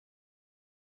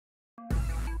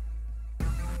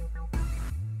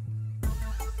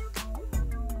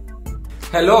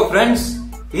Hello friends,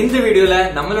 இந்த வீடியோல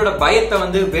நம்மளோட பயத்தை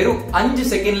வந்து வெறும் 5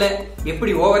 செகண்ட்ல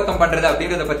எப்படி ஓவர் கம் பண்றது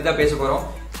அப்படிங்கறத பத்தி தான் பேச போறோம்.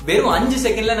 வெறும் 5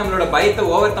 செகண்ட்ல நம்மளோட பயத்தை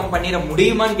ஓவர் கம் பண்ணிட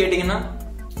முடியுமான்னு கேட்டீங்கன்னா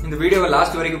இந்த வீடியோவை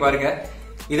லாஸ்ட் வரைக்கும் பாருங்க.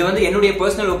 இது வந்து என்னுடைய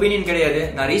பர்சனல் ஒப்பீனியன் கிடையாது.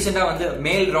 நான் ரீசெண்டா வந்து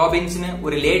மேல் ராபின்ஸ்னு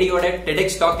ஒரு லேடியோட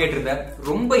டெடெக்ஸ் டாக் கேட்டிருந்தேன்.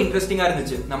 ரொம்ப இன்ட்ரெஸ்டிங்கா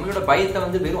இருந்துச்சு. நம்மளோட பயத்தை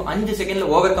வந்து வெறும் 5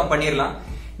 செகண்ட்ல ஓவர் கம் பண்ணிடலாம்.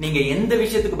 நீங்க எந்த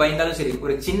விஷயத்துக்கு பயந்தாலும் சரி,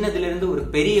 ஒரு சின்னதுல இருந்து ஒரு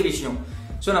பெரிய விஷயம்,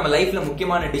 சோ நம்ம லைஃப்ல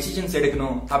முக்கியமான டிசிஷன்ஸ்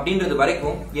எடுக்கணும் அப்படின்றது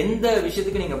வரைக்கும் எந்த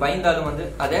விஷயத்துக்கு நீங்க பயந்தாலும் வந்து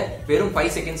அதை வெறும்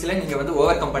 5 செகண்ட்ஸ்ல நீங்க வந்து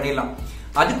ஓவர் கம் பண்ணிடலாம்.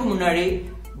 அதுக்கு முன்னாடி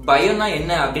பயம்னா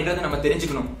என்ன அப்படின்றத நம்ம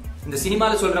தெரிஞ்சுக்கணும். இந்த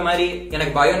சினிமால சொல்ற மாதிரி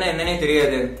எனக்கு பயம்னா என்னன்னே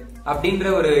தெரியாது அப்படின்ற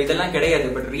ஒரு இதெல்லாம் கிடையாது.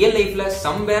 பட் ரியல் லைஃப்ல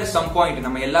சம்வேர் சம் பாயிண்ட்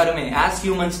நம்ம எல்லாருமே ஆஸ்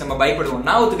ஹியூமன்ஸ் நம்ம பயப்படுவோம்.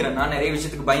 நான் ஒத்துக்கிறேன், நான் நிறைய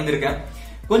விஷயத்துக்கு பயந்துருக்கேன்.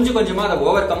 கொஞ்சம் கொஞ்சமா அதை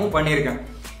ஓவர் கமும் பண்ணிருக்கேன்.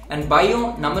 அண்ட் பயம்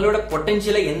நம்மளோட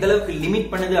பொட்டன்ஷியலை எந்த அளவுக்கு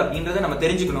லிமிட் பண்ணுது அப்படின்றத நம்ம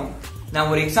தெரிஞ்சுக்கணும். நான்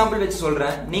ஒரு எக்ஸாம்பிள் வச்சு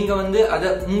சொல்றேன். நீங்க வந்து அதை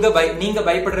நீங்க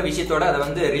பயப்படுற விஷயத்தோட அதை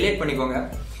வந்து ரிலேட் பண்ணிக்கோங்க.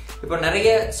 இப்போ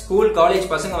நிறைய ஸ்கூல்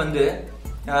காலேஜ் பசங்க வந்து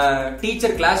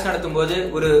டீச்சர் கிளாஸ் நடத்தும் போது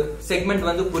ஒரு செக்மெண்ட்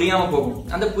வந்து புரியாம போகும்.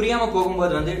 அந்த புரியாம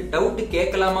போகும்போது வந்து டவுட்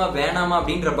கேட்கலாமா வேணாமா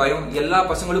அப்படின்ற பயம் எல்லா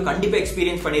பசங்களும் கண்டிப்பா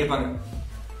எக்ஸ்பீரியன்ஸ் பண்ணிருப்பாங்க.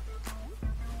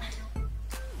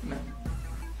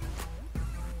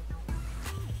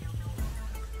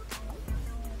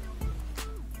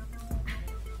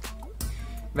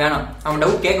 வேணாம், அவன்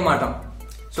டவுட் கேட்க மாட்டான்.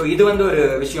 சோ இது வந்து ஒரு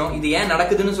விஷயம். இது ஏன்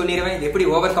நடக்குதுன்னு சொல்லிடுவேன், இது எப்படி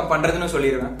ஓவர் கம் பண்றதுன்னு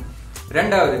சொல்லிடுவேன்.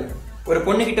 ரெண்டாவது, ஒரு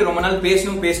பொண்ணு கிட்ட ரொம்ப நாள்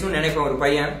பேசணும்னு நினைப்பேன். ஒரு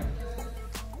பையன்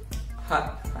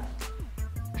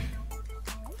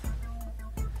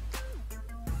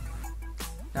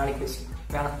நாளைக்கு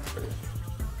வேணாம்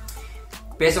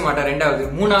பேச மாட்டான். ரெண்டாவது.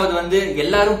 மூணாவது வந்து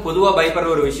எல்லாரும் பொதுவா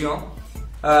பயப்படுற ஒரு விஷயம்.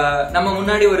 நம்ம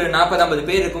முன்னாடி ஒரு 40-50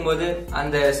 பேர் இருக்கும்போது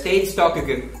அந்த ஸ்டேஜ்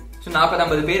டாக்குக்கு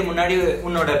 40-50 பேர் முன்னாடி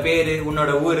உன்னோட பேரு,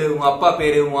 உன்னோட ஊரு, உன் அப்பா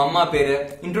பேரு, உன் அம்மா பேரு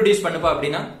இன்ட்ரோடியூஸ் பண்ணுப்பா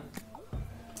அப்படின்னா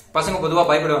பசங்க பொதுவா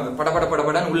பயப்படுவாங்க.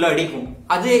 படப்படன்னு உள்ள அடிக்கும்.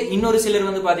 அது இன்னொரு சிலர்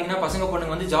வந்து பாத்தீங்கன்னா பசங்க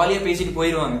பொண்ணுங்க வந்து ஜாலியா பேசிட்டு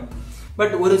போயிருவாங்க.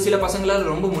 பட் ஒரு சில பசங்களால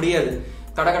ரொம்ப முடியாது.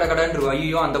 கடன்னு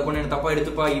ஐயோ அந்த பொண்ணு தப்பா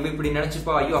எடுத்துப்பா, இவ இப்படி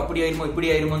நினைச்சுப்பா, ஐயோ அப்படி ஆயிருமோ இப்படி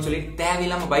ஆயிருமோன்னு சொல்லி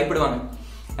தேவையில்லாம பயப்படுவாங்க.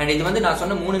 அண்ட் இது வந்து நான்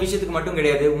சொன்ன 3 விஷயத்துக்கு மட்டும்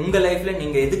கிடையாது. உங்க லைஃப்ல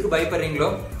நீங்க எதுக்கு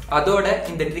பயப்படுறீங்களோ அதோட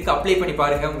இந்த ட்ரிக் அப்ளை பண்ணி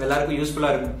பாருங்க. உங்க எல்லாருக்கும்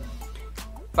யூஸ்ஃபுல்லா இருக்கும்.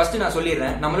 ஃபர்ஸ்ட் நான்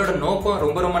சொல்லிடுறேன், நம்மளோட நோக்கம்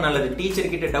ரொம்ப நல்லது. டீச்சர்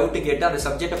கிட்ட டவுட் கேட்டு அந்த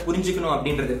சப்ஜெக்டை புரிஞ்சுக்கணும்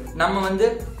அப்படின்றது நம்ம வந்து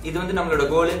இது வந்து நம்மளோட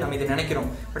கோல், நம்ம இதை நினைக்கிறோம்.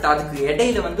 பட் அதுக்கு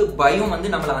இடையில வந்து பயம்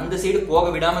வந்து நம்மள அந்த சைடு போக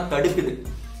விடாம தடுக்குது.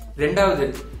 ரெண்டாவது,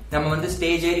 நம்ம வந்து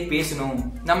ஸ்டேஜ் ஏறி பேசணும்,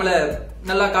 நம்மள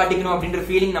நல்லா காட்டிக்கணும் அப்படின்ற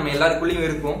ஃபீலிங் நம்ம எல்லாருக்குள்ளயும்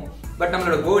இருக்கும். பட்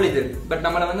நம்மளோட கோல் இது. பட்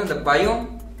நம்மள வந்து அந்த பயம்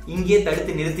இங்கேயே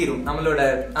தடுத்து நிறுத்திடும், நம்மளோட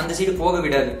அந்த சைடு போக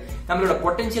விடாது. நம்மளோட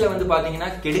பொட்டன்ஷியலை வந்து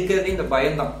பாத்தீங்கன்னா கெடுக்கிறதே இந்த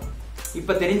பயம் தான்.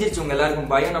 இப்ப தெரிஞ்சிருச்சு உங்க எல்லாருக்கும்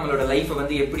பயம் நம்மளோட லைஃப்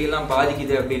வந்து எப்படி எல்லாம்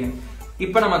பாதிக்குது அப்படின்னு.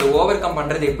 இப்ப நம்ம அதை ஓவர் கம்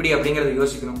பண்றது எப்படி அப்படிங்கறத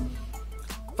யோசிக்கணும்.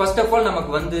 ஃபர்ஸ்ட் ஆஃப் ஆல்,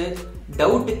 நமக்கு வந்து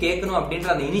டவுட் கேட்கணும் அப்படின்ற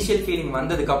அந்த இனிஷியல் ஃபீலிங்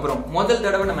வந்ததுக்கு அப்புறம், முதல்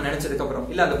தடவை நம்ம நினைச்சதுக்கு அப்புறம்,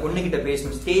 இல்ல அந்த பொண்ணு கிட்ட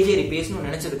பேசணும், ஸ்டேஜ் ஏறி பேசணும்னு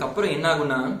நினைச்சதுக்கு அப்புறம் என்ன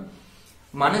ஆகும்னா,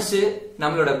 மனசு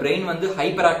நம்மளோட பிரெயின் வந்து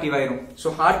ஹைப்பர் ஆக்டிவ் ஆயிரும்.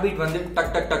 சோ ஹார்ட் பீட் வந்து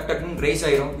டக் டக் டக் டக்னு ரேஸ்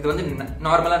ஆயிரும். இது வந்து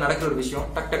நார்மலா நடக்கிற ஒரு விஷயம்.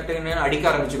 டக் டக் டக்னு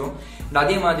அடிக்க ஆரம்பிச்சிடும்.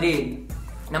 அதே மாதிரி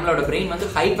நம்மளோட பிரெயின் வந்து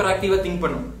ஹைப்பர் ஆக்டிவா திங்க்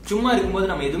பண்ணும். சும்மா இருக்கும்போது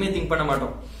நம்ம எதுவுமே திங்க் பண்ண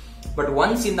மாட்டோம். பட்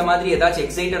ஒன்ஸ் இந்த மாதிரி ஏதாச்சும்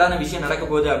எக்ஸைட்டடான விஷயம் நடக்க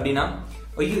போகுது அப்படின்னா,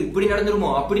 ஐயோ இப்படி நடந்துருமோ,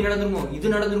 அப்படி நடந்துருமோ,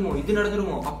 இது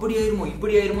நடந்துருமோ, அப்படி ஆயிருமோ,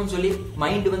 இப்படி ஆயிருமோன்னு சொல்லி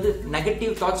மைண்ட் வந்து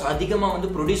நெகட்டிவ் தாட்ஸ் அதிகமா வந்து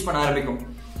ப்ரொடியூஸ் பண்ண ஆரம்பிக்கும்.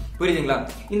 புரியுதுங்களா?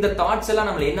 இந்த தாட்ஸ் எல்லாம்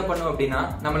நம்மள என்ன பண்ணும் அப்படின்னா,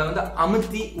 நம்மள வந்து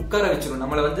அமுத்தி உட்கார வச்சிடும்.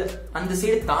 நம்மள வந்து அந்த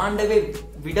சைடு தாண்டவே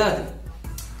விடாது.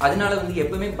 அதனால வந்து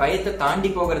எப்பவுமே பயத்தை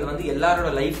தாண்டி போகிறது வந்து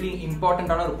எல்லாரோட லைஃப்லயும்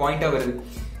இம்பார்ட்டன்டான ஒரு பாயிண்டா வருது.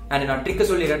 அண்ட் நான் ட்ரிக்க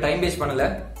சொல்லிடுறேன், டைம் வேஸ்ட் பண்ணல.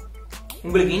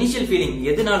 உங்களுக்கு இனிஷியல் ஃபீலிங்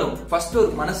எதுனாலும் ஃபர்ஸ்ட்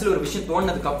ஒரு மனசுல ஒரு விஷயம்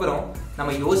தோணுனதுக்கு அப்புறம்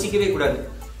நம்ம யோசிக்கவே கூடாது.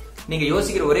 நீங்க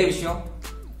யோசிக்கிற ஒரே விஷயம்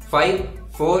 5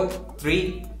 4 3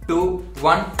 2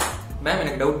 1. மேம்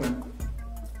எனக்கு டவுட் மேம்.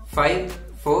 5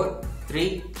 4 3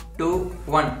 2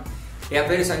 1. என்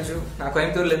பேரு சஞ்சு, நான்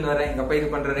கோயம்புத்தூர்ல இருந்து வரேன். எங்க அப்பா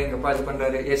இது பண்றாரு, எங்க அப்பா இது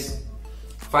பண்றாரு. எஸ்.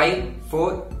 5 4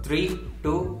 3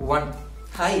 2 1.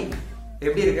 ஹாய்,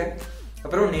 எப்படி இருக்க?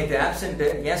 அப்புறம் நேற்று ஆப்சென்ட்,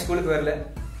 ஏன் ஸ்கூலுக்கு வரல?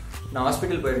 நான்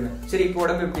ஹாஸ்பிட்டல் போயிருந்தேன். சரி, இப்போ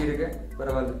உடம்பு எப்படி இருக்கு?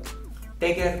 பரவாயில்ல,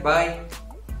 டேக் கேர், பாய்.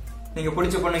 நீங்க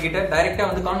பிடிச்ச பொண்ணு கிட்ட டைரக்டா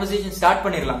வந்து கான்வர்சேஷன் ஸ்டார்ட்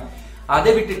பண்ணிடலாம்.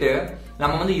 அதை விட்டுட்டு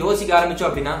நம்ம வந்து யோசிக்க ஆரம்பிச்சோம்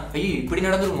அப்படின்னா, ஐயோ இப்படி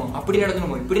நடந்துருமோ, அப்படி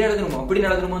நடந்துருமோ, இப்படி நடந்துருமோ, அப்படி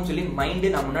நடந்துருமோன்னு சொல்லி மைண்ட்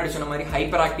நான் முன்னாடி சொன்ன மாதிரி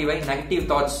ஹைப்பர் ஆக்டிவ் ஆகி நெகட்டிவ்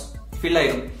தாட்ஸ் ஃபில்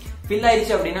ஆயிடும். ஃபில்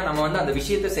ஆயிடுச்சு அப்படின்னா நம்ம வந்து அந்த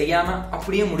விஷயத்த செய்யாம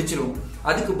அப்படியே முடிச்சிருவோம்.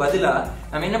 அதுக்கு பதிலா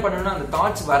நம்ம என்ன பண்ணணும்னா, அந்த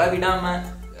தாட்ஸ் வரவிடாம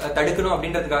தடுக்கணும்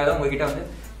அப்படின்றதுக்காக தான் உங்ககிட்ட வந்து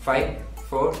 5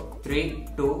 4 3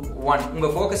 2 1. உங்க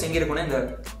போக்கஸ் எங்க இருக்கும்னா இந்த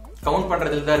கவுண்ட்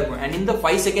பண்றதுல தான் இருக்கும். அண்ட் இந்த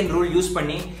 5 செகண்ட் ரூல் யூஸ்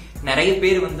பண்ணி நிறைய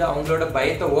பேர் வந்து அவங்களோட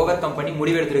பயத்தை ஓவர் கம் பண்ணி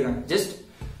முடிவெடுத்திருக்காங்க. Just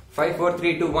 5 4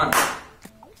 3 2 1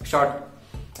 short.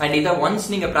 அண்ட் இதை ஒன்ஸ்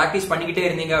நீங்க பிராக்டிஸ் பண்ணிக்கிட்டே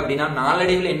இருந்தீங்க அப்படின்னா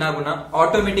நாளடைவில் என்ன ஆகும்னா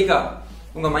ஆட்டோமேட்டிக்கா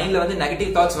உங்க மைண்ட்ல வந்து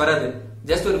நெகட்டிவ் தாட்ஸ் வராது.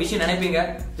 ஜஸ்ட் ஒரு விஷயம் நினைப்பீங்க,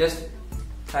 ஜஸ்ட்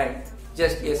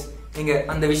எஸ், நீங்க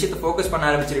அந்த விஷயத்தை ஃபோக்கஸ் பண்ண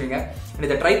ஆரம்பிச்சிருவீங்க.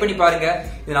 இதை ட்ரை பண்ணி பாருங்க.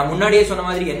 இது நான் முன்னாடியே சொன்ன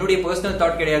மாதிரி என்னுடைய பர்சனல்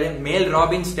தாட் கிடையாது. மேல்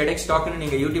ராபின்ஸ் டெடெக்ஸ் டாக்னு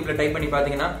நீங்க யூடியூப்ல டைப் பண்ணி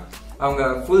பாத்தீங்கன்னா அவங்க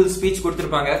ஃபுல் ஸ்பீச்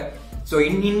கொடுத்திருப்பாங்க. சோ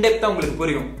இன்டெப்தா உங்களுக்கு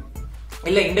புரியும்.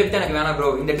 இல்ல இன்டெப்தா எனக்கு வேணாம் ப்ரோ,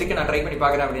 இந்த ட்ரிக்கை நான் ட்ரை பண்ணி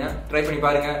பாக்குறேன் அப்படின்னா ட்ரை பண்ணி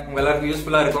பாருங்க, உங்க எல்லாருக்கும்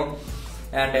யூஸ்ஃபுல்லா இருக்கும்.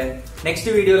 அண்ட் நெக்ஸ்ட்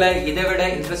வீடியோல இதை விட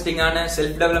இன்ட்ரெஸ்டிங்கான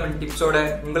செல்ஃப் டெவலப்மெண்ட் டிப்ஸோட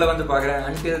உங்களை வந்து பாக்குறேன்.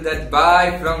 Until that, bye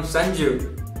from Sanju.